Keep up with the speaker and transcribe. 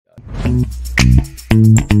Hey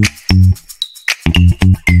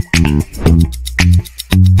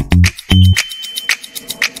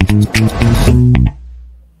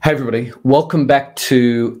everybody, welcome back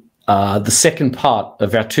to the second part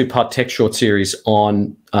of our two-part tech short series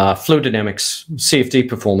on fluid dynamics CFD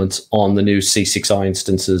performance on the new C6i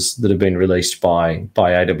instances that have been released by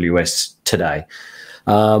AWS today.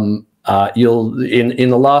 In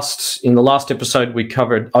the last episode we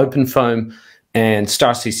covered OpenFOAM and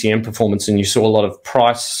StarCCM performance, and you saw a lot of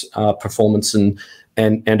price performance and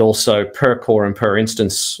also per core and per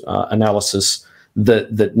instance analysis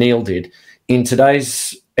that Neil did. In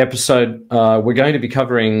today's episode, we're going to be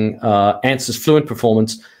covering Ansys Fluent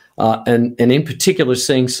performance, and in particular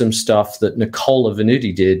seeing some stuff that Nicola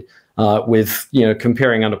Venuti did with,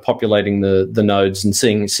 comparing under populating the nodes and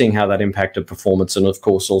seeing how that impacted performance, and of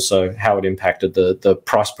course also how it impacted the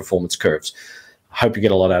price performance curves. I hope you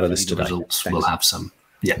get a lot out of this today. Results will have some.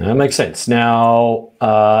 Yeah, that makes sense. Now,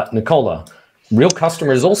 Nicola, real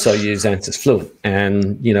customers also use Ansys Fluent,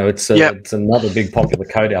 and it's another big popular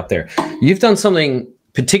code out there. You've done something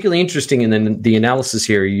particularly interesting in the analysis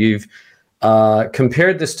here. You've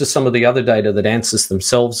compared this to some of the other data that Ansys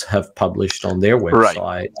themselves have published on their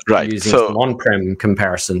website, using some on-prem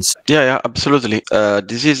comparisons. Yeah, absolutely.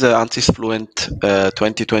 This is Ansys Fluent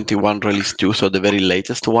 2021 release 2, so the very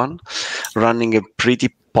latest one, running a pretty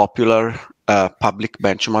popular public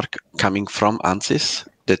benchmark coming from Ansys.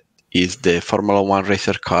 Is the Formula One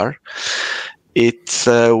racer car. It's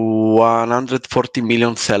a 140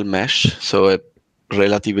 million cell mesh, so a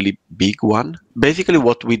relatively big one. Basically,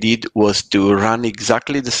 what we did was to run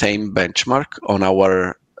exactly the same benchmark on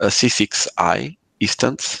our C6i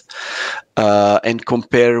instance and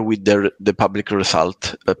compare with the public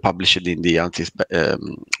result published in the Ansys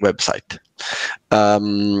website.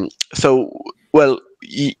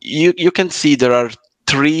 You can see there are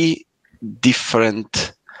three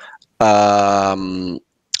different data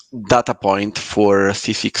point for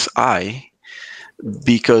C6i,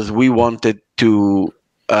 because we wanted to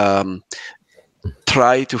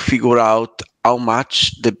try to figure out how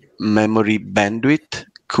much the memory bandwidth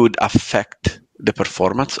could affect the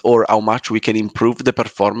performance, or how much we can improve the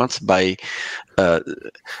performance by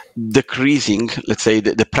decreasing, let's say,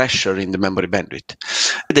 the pressure in the memory bandwidth.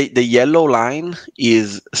 The yellow line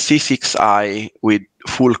is C6i with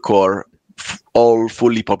full core, all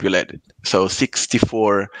fully populated, so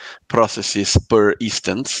 64 processes per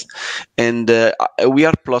instance, and we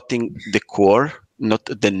are plotting the core, not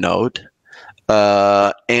the node,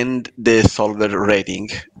 and the solver rating,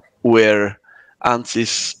 where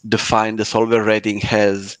Ansys defined the solver rating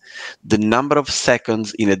as the number of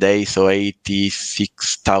seconds in a day, so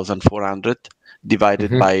 86,400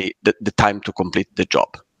 divided by the time to complete the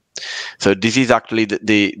job. So this is actually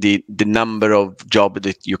the number of job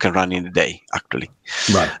that you can run in a day, actually.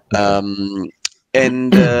 Right.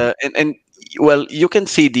 And you can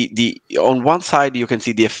see on one side you can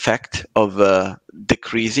see the effect of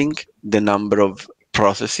decreasing the number of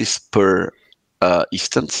processes per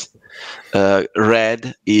instance.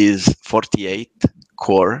 Red is 48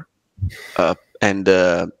 core, and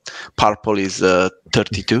purple is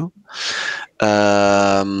 32.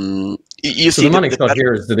 So the money shot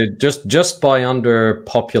here is that it just by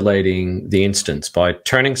underpopulating the instance, by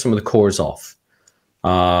turning some of the cores off,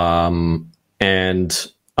 and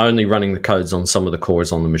only running the codes on some of the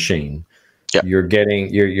cores on the machine,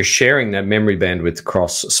 you're sharing that memory bandwidth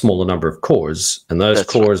across a smaller number of cores, and those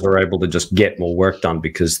cores are able to just get more work done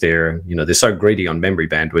because they're so greedy on memory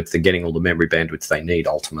bandwidth. They're getting all the memory bandwidth they need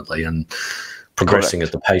ultimately, and progressing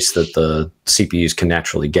at the pace that the CPUs can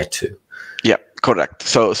naturally get to. Yeah, correct.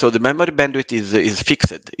 So the memory bandwidth is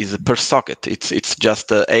fixed, is per socket. It's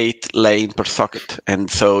just 8 lane per socket, and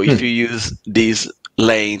so if you use these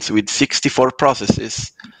lanes with 64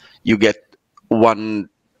 processes, you get one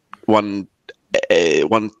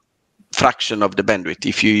fraction of the bandwidth.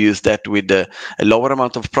 If you use that with a lower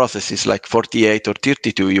amount of processes, like 48 or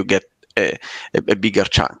 32, you get a bigger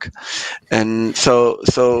chunk. And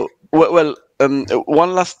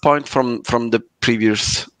one last point from the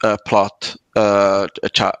previous plot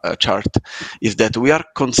chart is that we are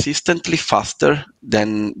consistently faster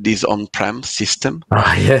than this on-prem system.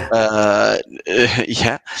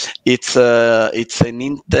 It's an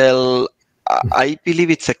Intel, I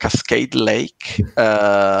believe it's a Cascade Lake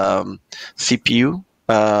CPU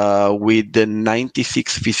with the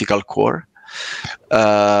 96 physical core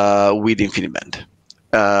with InfiniBand.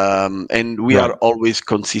 And we are always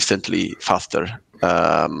consistently faster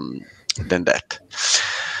than that.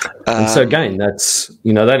 And so again, that's,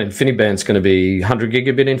 that InfiniBand is going to be 100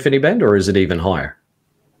 gigabit InfiniBand, or is it even higher?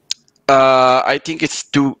 I think it's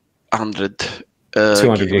 200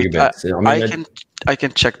 gigabits. I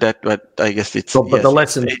can check that, but I guess it's. But yes, the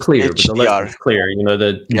lesson's clear. HDR. But the lesson's clear. You know,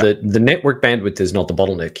 the network bandwidth is not the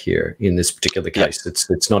bottleneck here in this particular case.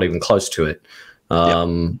 It's not even close to it.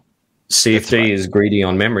 CFD is greedy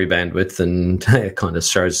on memory bandwidth, and it kind of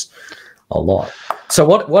shows a lot. So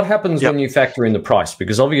what happens when you factor in the price?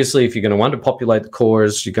 Because obviously, if you're going to underpopulate the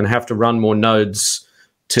cores, you're going to have to run more nodes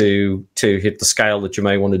to hit the scale that you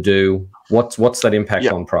may want to do. What's that impact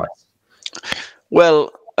on price?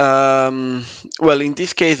 Well, in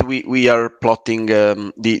this case, we are plotting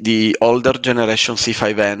the older generation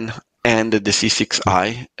C5N and the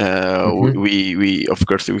C6i. We of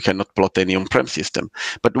course we cannot plot any on-prem system,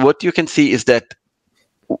 but what you can see is that,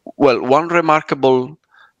 well, one remarkable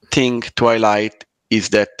thing to highlight is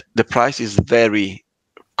that the price is very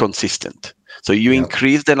consistent. So you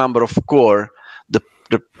increase the number of core, the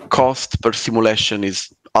cost per simulation is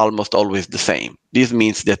almost always the same. This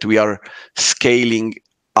means that we are scaling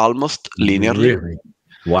almost linearly. Really?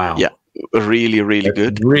 Wow. Yeah, really, really That's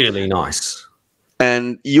good. Really nice.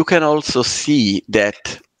 And you can also see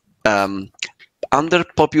that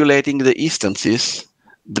underpopulating the instances,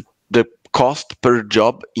 the cost per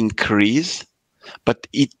job increase, but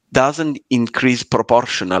it doesn't increase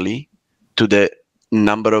proportionally to the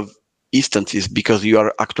number of instances because you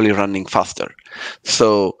are actually running faster.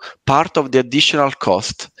 So part of the additional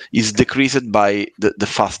cost is decreased by the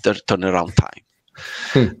faster turnaround time.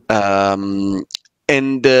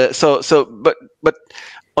 But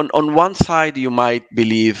on one side, you might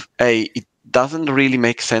believe, hey, it doesn't really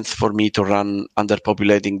make sense for me to run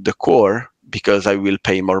underpopulating the core because I will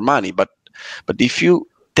pay more money. But if you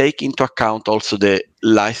take into account also the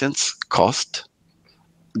license cost,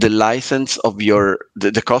 the license of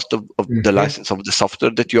the cost of the license of the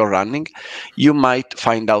software that you are running, you might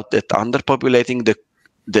find out that underpopulating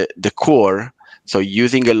the core, so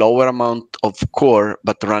using a lower amount of core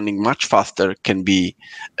but running much faster, can be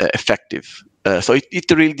effective. So it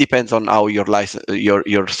really depends on how your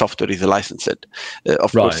software is licensed.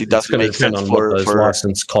 Of course, it doesn't make sense for what those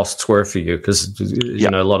license costs were for you, because you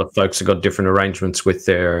know a lot of folks have got different arrangements with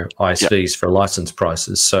their ISVs for license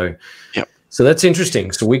prices. So so that's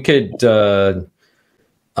interesting. So we could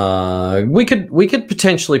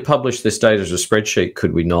potentially publish this data as a spreadsheet,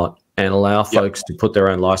 could we not, and allow folks to put their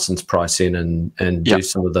own license price in and do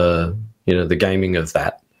some of the the gaming of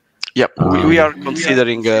that. We are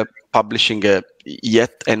considering publishing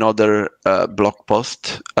yet another blog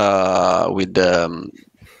post with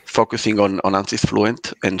focusing on Ansys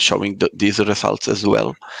Fluent and showing these results as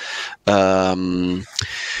well. By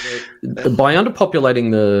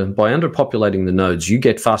underpopulating the nodes, you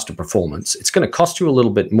get faster performance. It's going to cost you a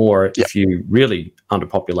little bit more if you really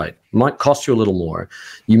underpopulate. It might cost you a little more.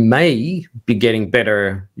 You may be getting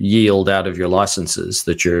better yield out of your licenses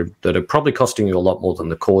that are probably costing you a lot more than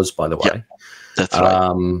the cores, by the way. That's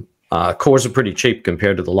right. Cores are pretty cheap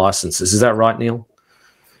compared to the licenses. Is that right, Neil?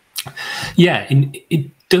 Yeah,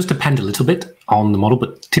 it does depend a little bit on the model,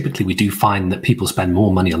 but typically we do find that people spend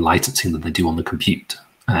more money on licensing than they do on the compute.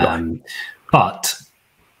 But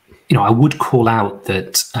I would call out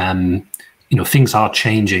that things are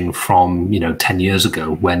changing from 10 years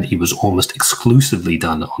ago when it was almost exclusively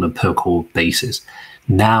done on a per core basis.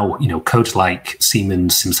 Now, codes like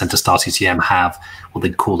Siemens, Simcenter, StarCCM have what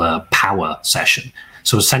they call a power session.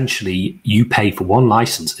 So essentially, you pay for one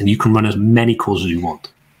license and you can run as many cores as you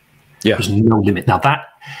want. There's no limit. Now, that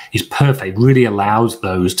is perfect. It really allows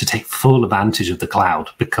those to take full advantage of the cloud,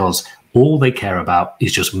 because all they care about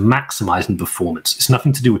is just maximizing performance. It's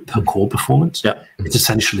nothing to do with per core performance. It's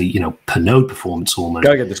essentially, per node performance almost.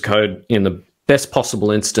 Go get this code in the best possible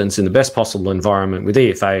instance, in the best possible environment with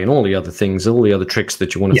EFA and all the other things, all the other tricks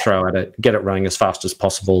that you want to throw at it, get it running as fast as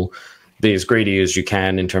possible, be as greedy as you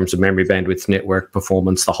can in terms of memory bandwidth, network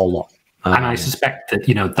performance, the whole lot. And I suspect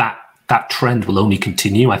that, that trend will only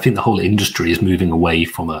continue. I think the whole industry is moving away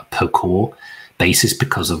from a per core basis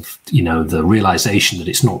because of the realization that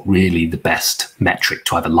it's not really the best metric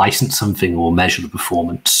to either license something or measure the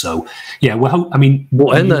performance. So it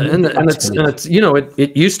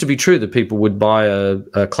used to be true that people would buy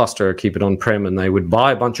a cluster, keep it on prem, and they would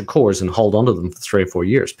buy a bunch of cores and hold onto them for 3 or 4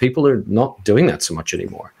 years. People are not doing that so much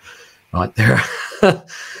anymore, right?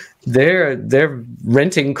 They're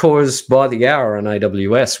renting cores by the hour on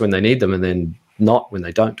AWS when they need them, and then not when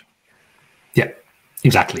they don't. Yeah,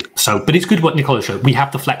 exactly. So, but it's good what Nicola showed. We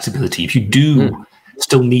have the flexibility. If you do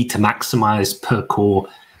still need to maximize per core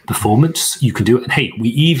performance, you can do it. And hey, we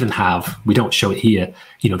even have, we don't show it here,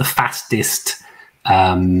 the fastest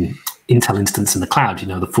Intel instance in the cloud, you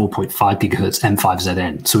know, the 4.5 gigahertz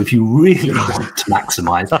M5ZN. So if you really want to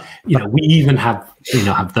maximize, you know, we even have, you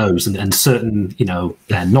know, have those, and certain, you know,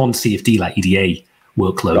 non-CFD like EDA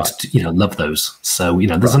workloads, you know, love those. So, you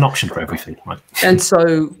know, there's an option for everything, right? And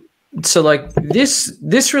so like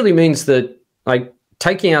this really means that, like,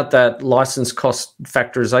 taking out that license cost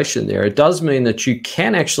factorization there, it does mean that you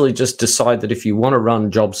can actually just decide that if you want to run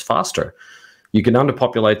jobs faster, you can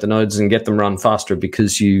underpopulate the nodes and get them run faster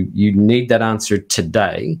because you need that answer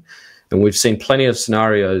today. And we've seen plenty of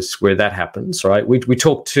scenarios where that happens, right? We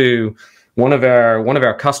talked to one of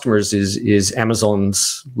our customers is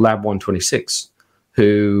Amazon's Lab 126,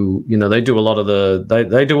 who, you know, they do a lot of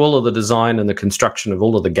they do all of the design and the construction of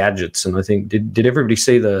all of the gadgets. And I think, did everybody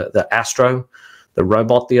see the Astro, the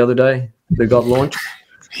robot, the other day that got launched?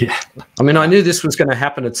 Yeah. I mean, I knew this was going to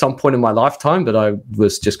happen at some point in my lifetime, but I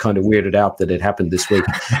was just kind of weirded out that it happened this week.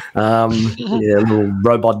 Yeah, a little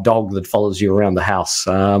robot dog that follows you around the house.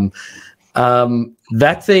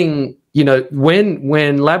 That thing, you know,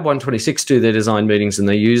 when Lab 126 do their design meetings and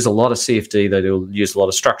they use a lot of CFD, they do use a lot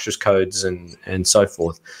of structures codes and so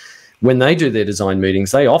forth. When they do their design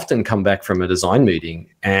meetings, they often come back from a design meeting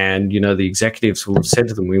and, you know, the executives will have said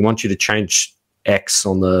to them, we want you to change X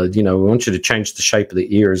on the, you know, we want you to change the shape of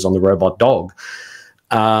the ears on the robot dog,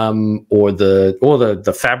 or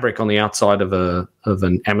the fabric on the outside of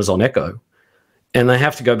an Amazon Echo, and they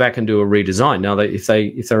have to go back and do a redesign. Now, if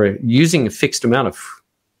they're using a fixed amount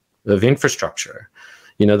of infrastructure,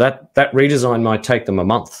 you know, that redesign might take them a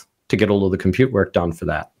month to get all of the compute work done for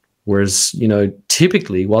that. Whereas, you know,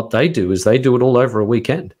 typically what they do is they do it all over a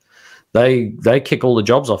weekend. They kick all the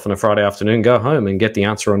jobs off on a Friday afternoon, go home and get the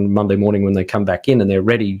answer on Monday morning when they come back in, and they're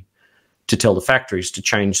ready to tell the factories to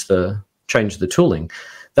change the tooling.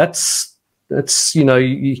 That's you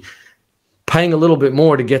know, paying a little bit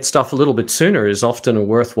more to get stuff a little bit sooner is often a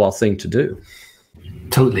worthwhile thing to do.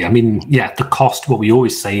 Totally. I mean, yeah, the cost, what we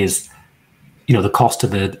always say is, you know, the cost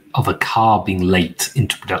of a car being late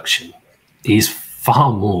into production is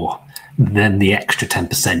far more than the extra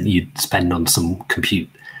 10% you'd spend on some compute.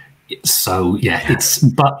 So yeah,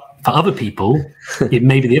 but for other people, it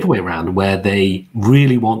may be the other way around, where they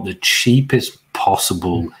really want the cheapest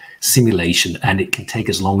possible simulation, and it can take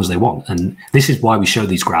as long as they want. And this is why we show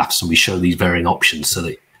these graphs and we show these varying options so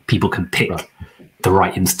that people can pick the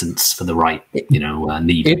right instance for the right, you know,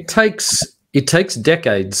 need. It takes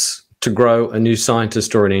decades to grow a new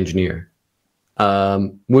scientist or an engineer.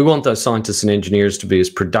 We want those scientists and engineers to be as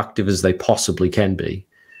productive as they possibly can be.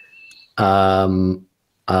 And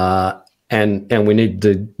we need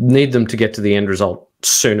them to get to the end result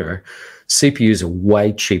sooner. CPUs are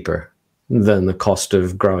way cheaper than the cost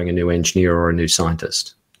of growing a new engineer or a new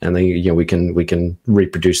scientist, and then, you know, we can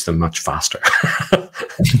reproduce them much faster.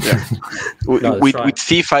 Yeah. With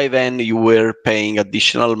C5N, you were paying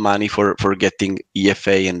additional money for getting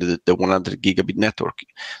EFA and the 100 gigabit network.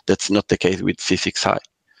 That's not the case with C6i.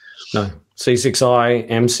 No, C6i,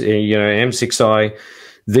 M6i.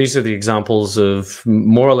 These are the examples of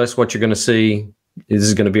more or less what you're going to see. This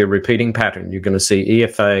is going to be a repeating pattern. You're going to see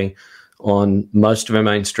EFA on most of our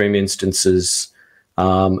mainstream instances,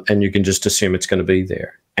 and you can just assume it's going to be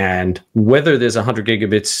there. And whether there's 100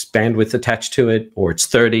 gigabits bandwidth attached to it, or it's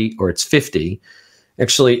 30, or it's 50,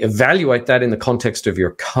 actually evaluate that in the context of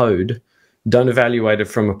your code. Don't evaluate it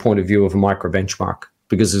from a point of view of a micro benchmark,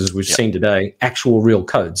 because as we've seen today, actual real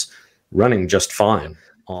codes running just fine.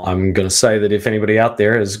 I'm going to say that if anybody out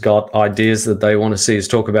there has got ideas that they want to see us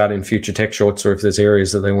talk about in future tech shorts, or if there's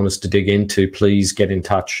areas that they want us to dig into, please get in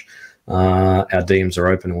touch. Our DMs are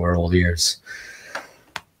open and we're all ears.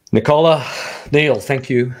 Nicola, Neil, thank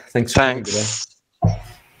you. Thanks. Thanks.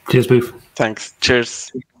 Cheers, Booth. Thanks.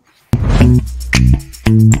 Cheers.